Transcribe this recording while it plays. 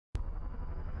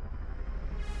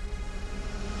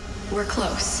We're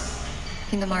close,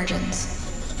 in the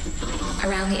margins,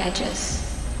 around the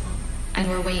edges, and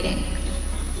we're waiting,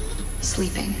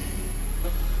 sleeping,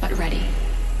 but ready.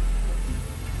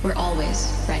 We're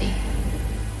always ready.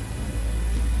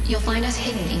 You'll find us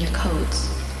hidden in your codes,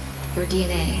 your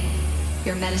DNA,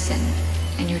 your medicine,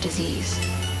 and your disease.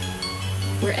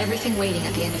 We're everything waiting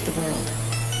at the end of the world.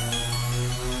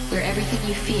 We're everything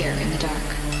you fear in the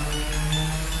dark.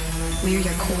 We're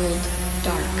your cold,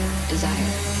 dark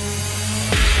desire.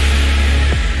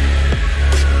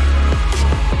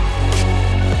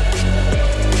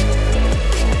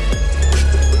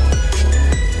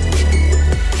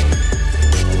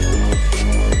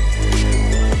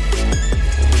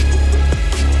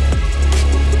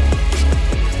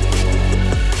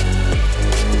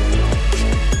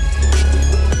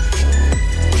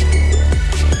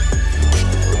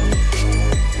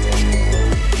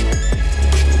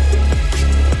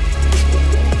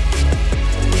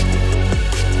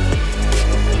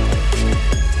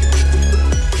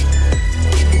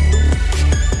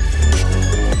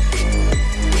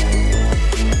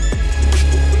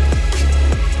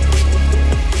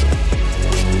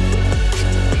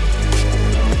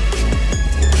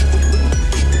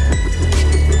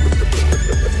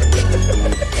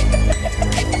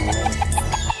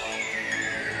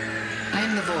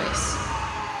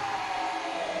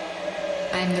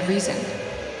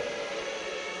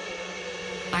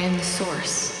 I am the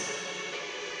source,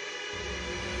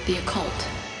 the occult.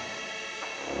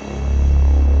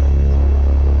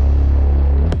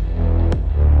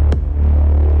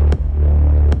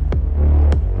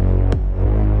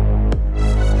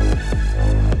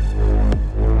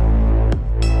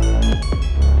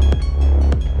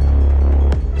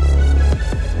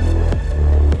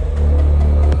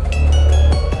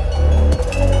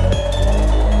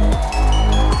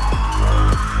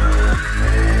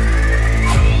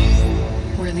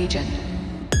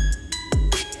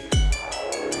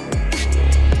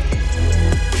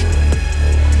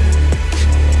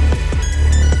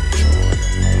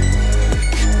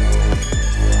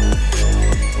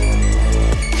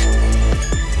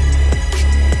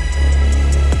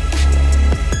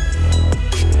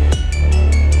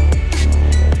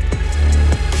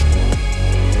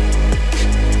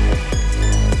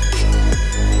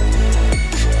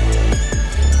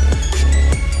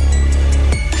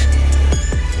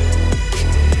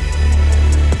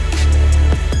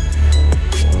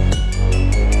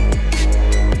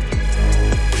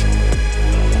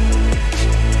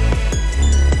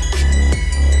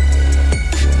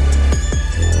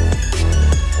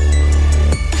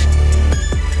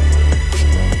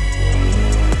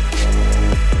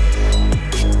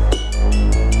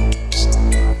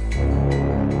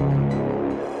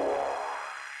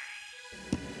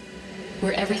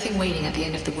 We're everything waiting at the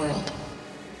end of the world.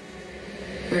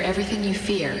 We're everything you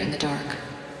fear in the dark.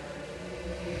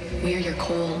 We're your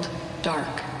cold,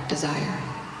 dark desire.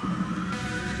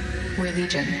 We're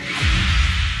Legion.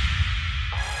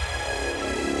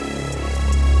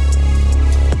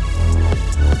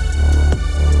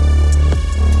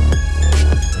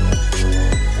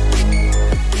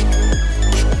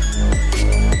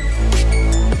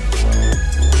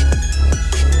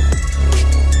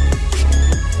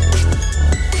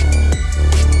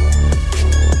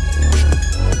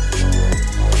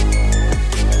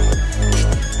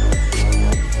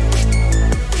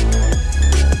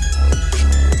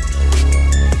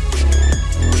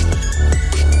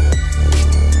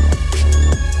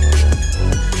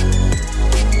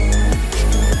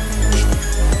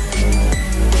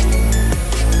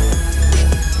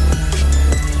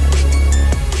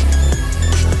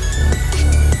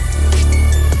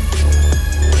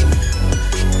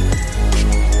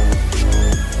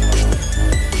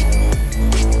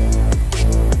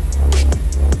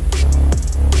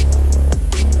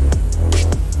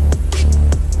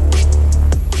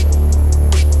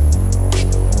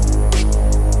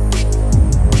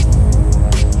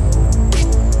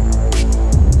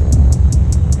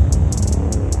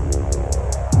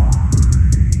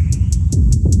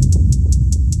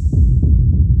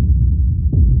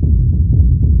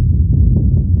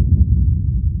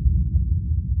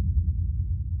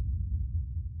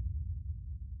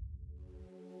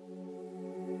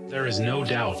 There is no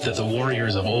doubt that the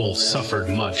warriors of old suffered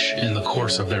much in the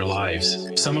course of their lives.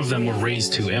 Some of them were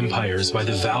raised to empires by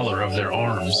the valor of their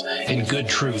arms. In good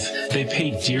truth, they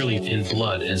paid dearly in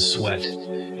blood and sweat.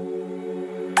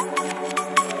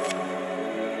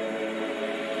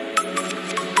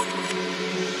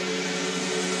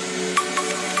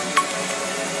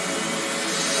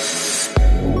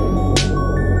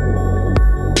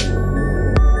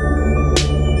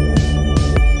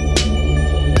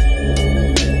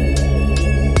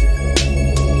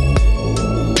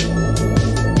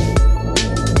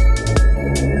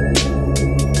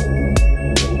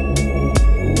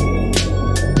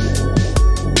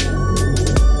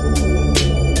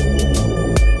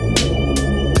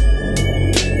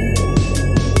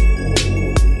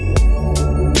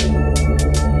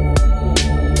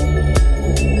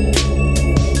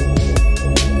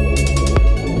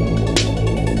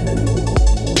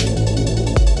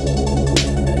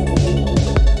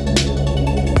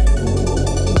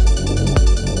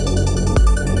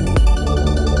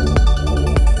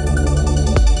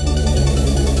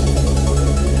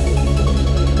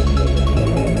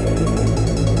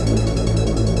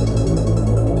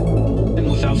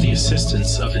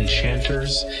 insistence of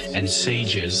enchanters and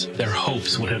sages, their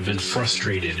hopes would have been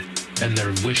frustrated and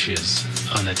their wishes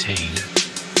unattained.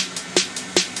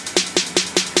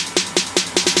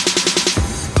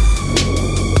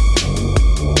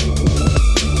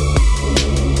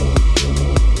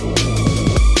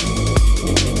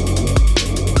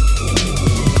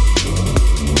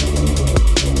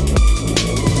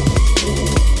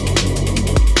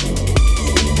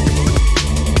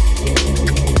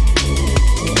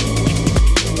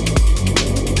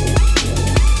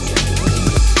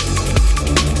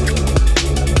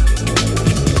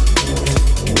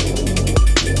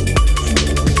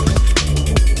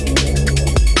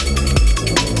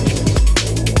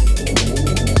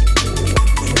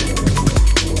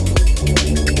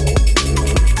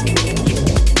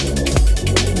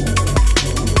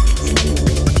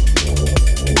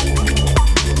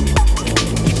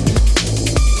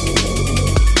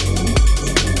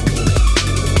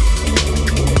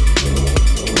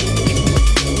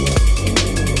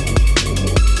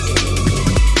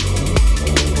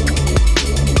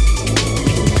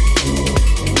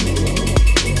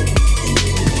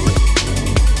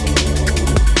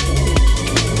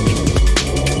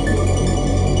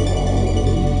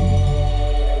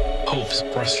 Hopes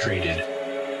frustrated,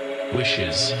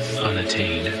 wishes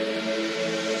unattained.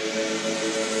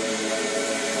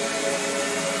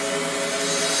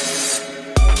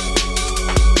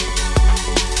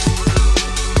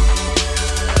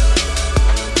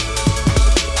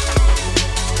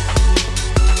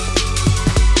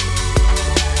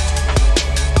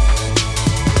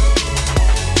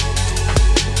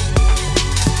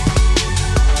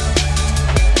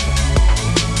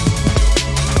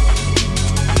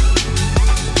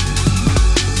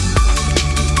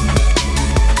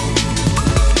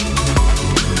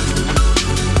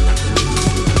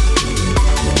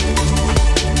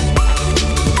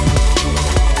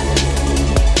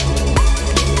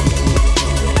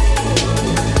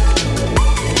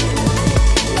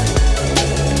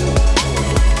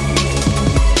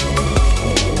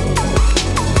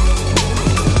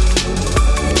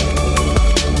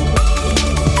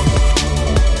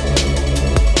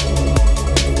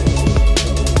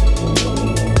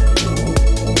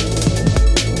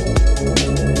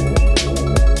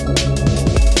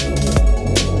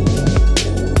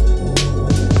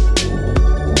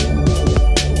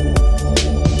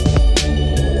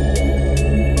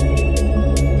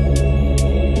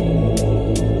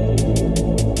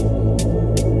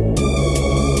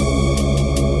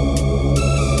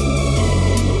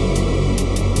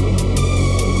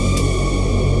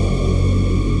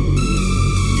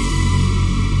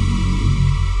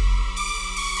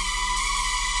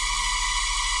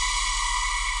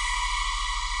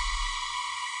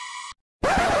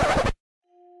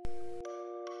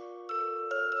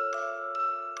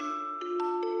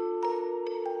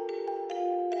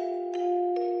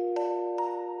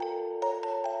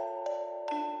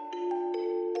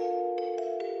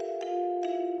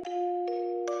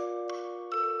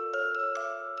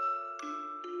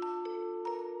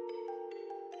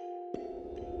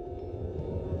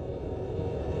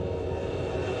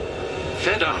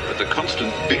 Fed up at the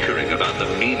constant bickering about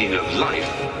the meaning of life,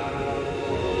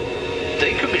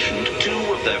 they commissioned two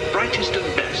of their brightest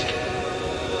and best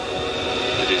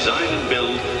to design and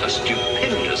build a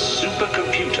stupendous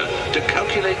supercomputer to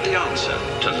calculate the answer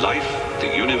to life,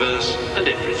 the universe, and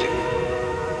everything.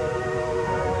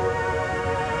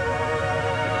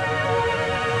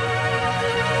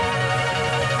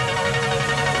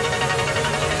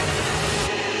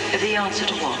 The answer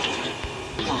to what?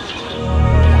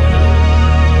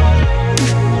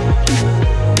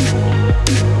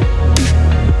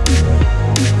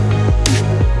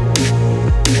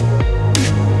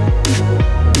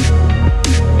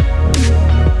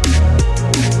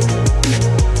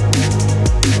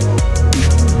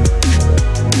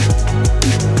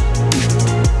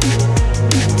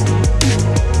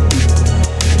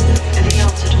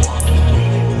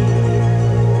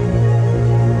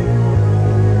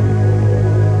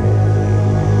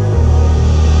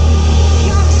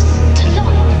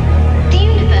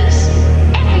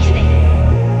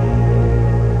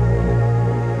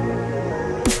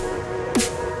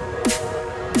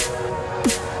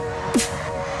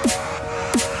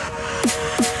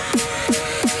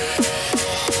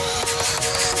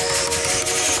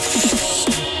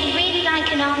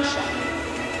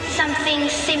 Something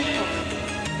simple.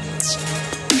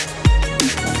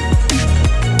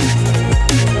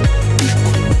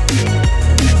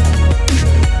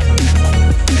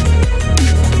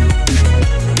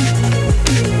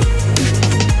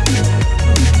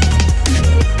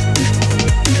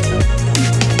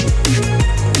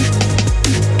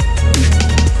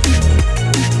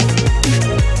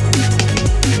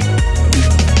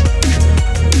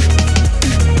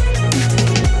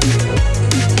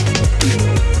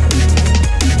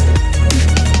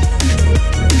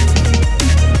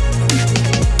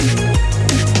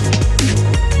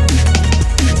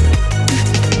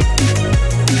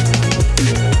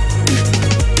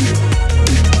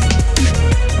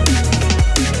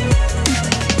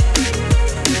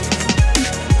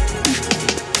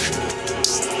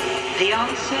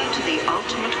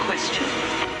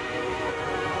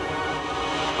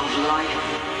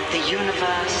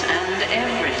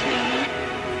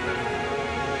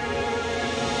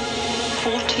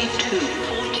 22.